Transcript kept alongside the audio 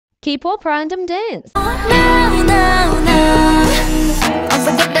K-pop random dance. I'm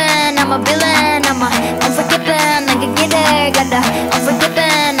forgiven, I'm a villain, I'm unforgiven, I can get it, got the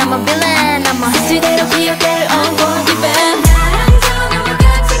unforgiven, I'm a villain, I'm a 시대로 기억될 unforgiven.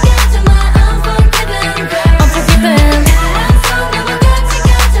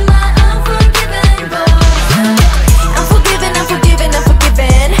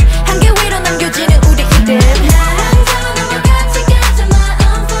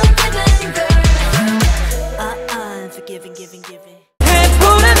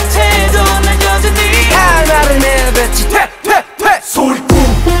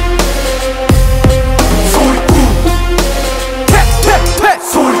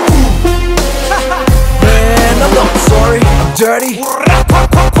 Dirty. Man,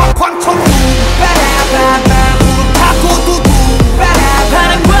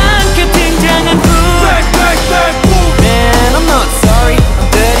 I'm not sorry,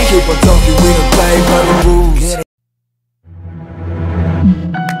 I'm dirty. Keep on talking, we don't play by the rules.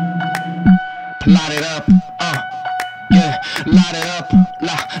 Light it up, yeah, light it up,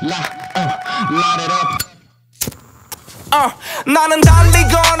 light it up. 나는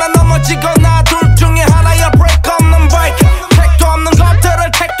달리거나 넘어지거나 둘 중에 하나야. break 없는 break. 택도 없는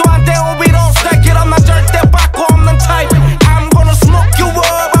것들을 택도 안 떼고 we don't stack it up. 나 절대 바꿔 없는 type. I'm gonna smoke you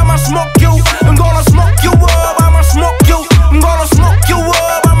up, I'ma smoke you. I'm gonna smoke you up, I'ma smoke you. I'm gonna smoke you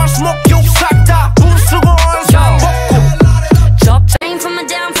up, I'ma smoke you. 싹 다 부수고 원상 벗고. Rain from a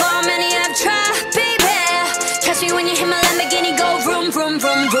downfall, many have tried, baby. Catch me when you hit my Lamborghini, go vroom, vroom,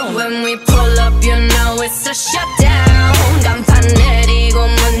 vroom, vroom. When we pull up, you know it's a shutdown. 간판 내리고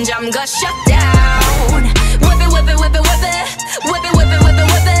문 잠가 shutdown. Whip it, whip it, whip it, whip it. Whip it, whip it, whip it,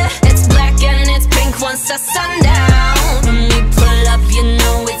 whip it. It's black and it's pink once the sundown. When we pull up, you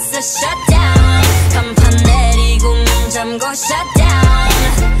know it's a shutdown. 간판 내리고 문 잠가 shutdown.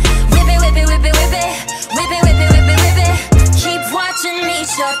 Whip it, whip it, whip it, whip it. Whip it, whip it, whip it, whip it. Keep watching me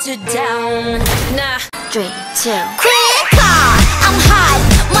shut it down. Nah. 3, 2. Queen car, I'm hot.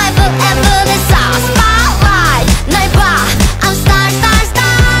 My book and moon is all spotlight. 날 봐, I'm star, star,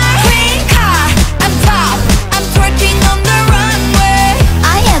 star. Queen car, I'm top. I'm twerking on the runway.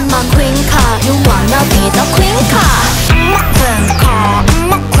 I am a queen car. You wanna be the queen car? I'm a queen car. I'm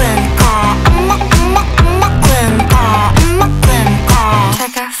a queen car. I'm a queen car. I'm a queen car.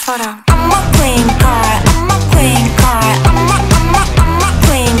 Take a photo. I'm a queen car. I'm a queen car. I'm a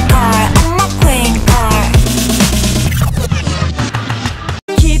queen car. I'm a queen car.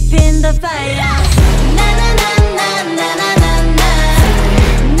 Keeping the fire.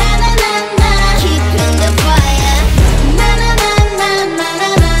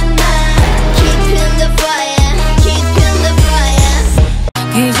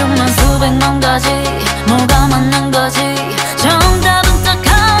 뭐가 맞는 거지? 정답은 딱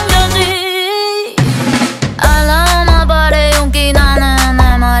한 가지. I love my body, 용기 나는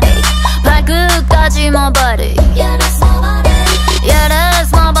내 머리 발끝까지 my body. Yeah, that's my body. Yeah,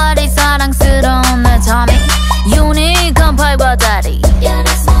 that's my body. 사랑스러운 내 tummy. 유니크한 팔과 다리. Yeah,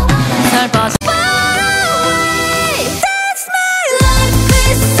 that's my body. 살 빠져. That's my life.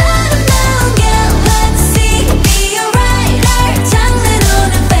 It's out of now, girl. Let's see. Be a writer.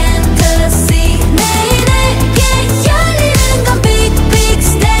 장르로는 fantasy.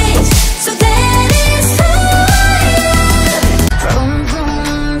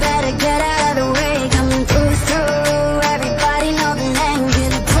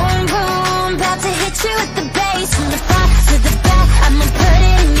 You with the bass from the front to the back, I'ma put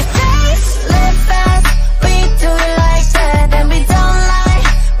it in your face.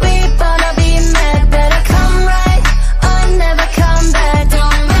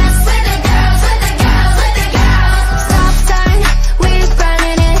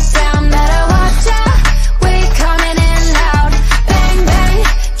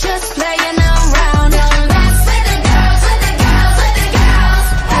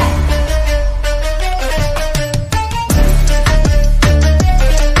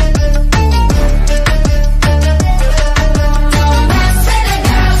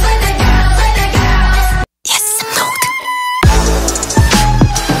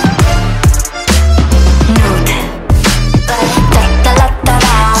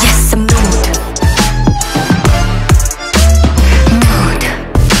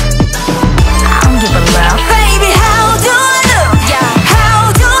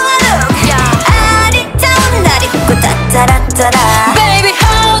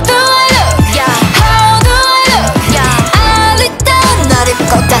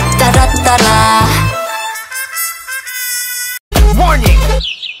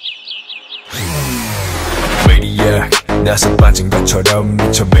 몬스터처럼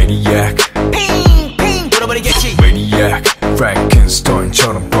미쳐 maniac 핑핑 돌아버리겠지 maniac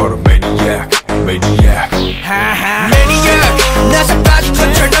Frankenstein처럼 걸어 maniac maniac